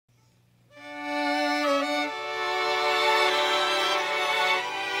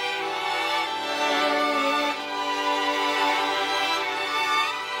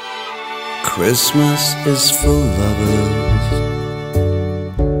Christmas is for lovers,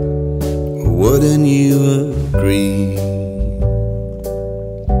 wouldn't you agree?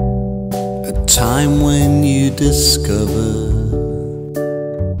 A time when you discover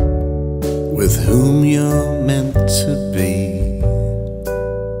with whom you're meant to be.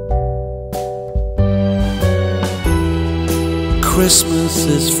 Christmas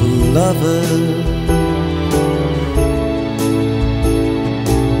is for lovers,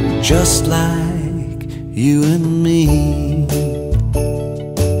 just like you and me.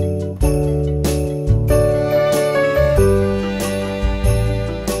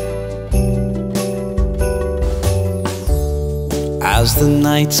 As the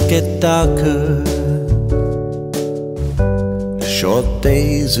nights get darker, short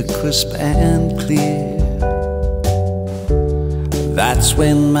days are crisp and clear. That's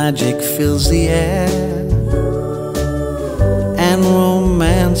when magic fills the air and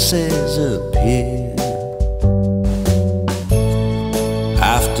romances appear.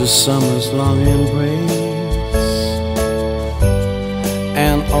 After summer's long embrace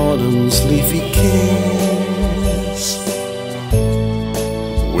and autumn's leafy kiss,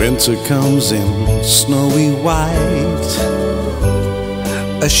 winter comes in snowy white,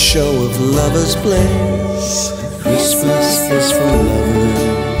 a show of lovers' bliss. Christmas is for lovers,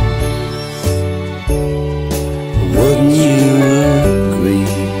 wouldn't you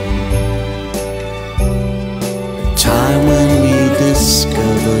agree? A time when we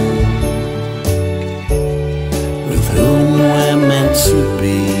discover with whom we're meant to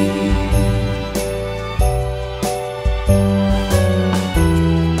be.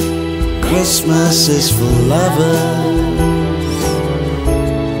 Christmas is for lovers,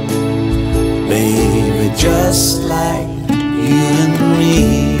 baby, just like you and me.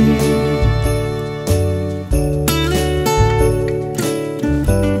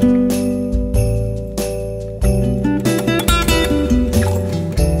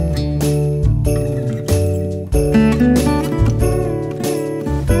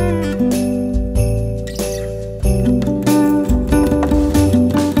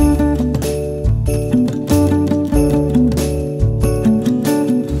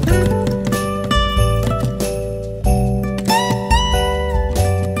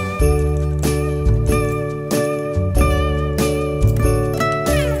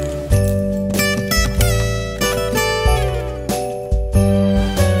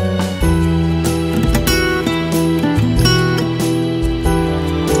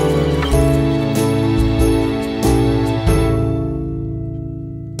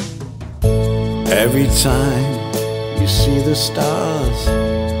 Every time you see the stars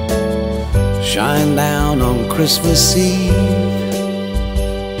shine down on Christmas Eve,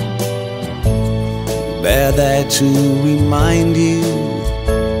 they're there to remind you,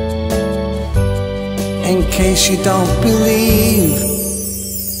 in case you don't believe.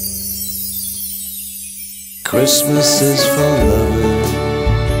 Christmas is for lovers,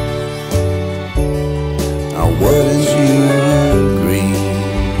 now wouldn't you agree?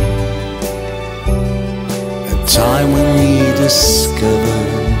 Time when we discover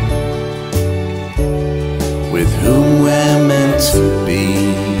with whom we're meant to be.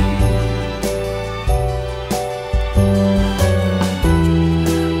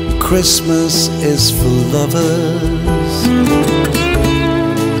 Christmas is for lovers,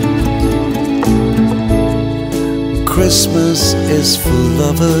 Christmas is for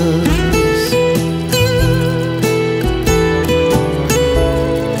lovers,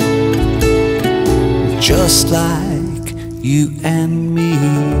 just like you and me.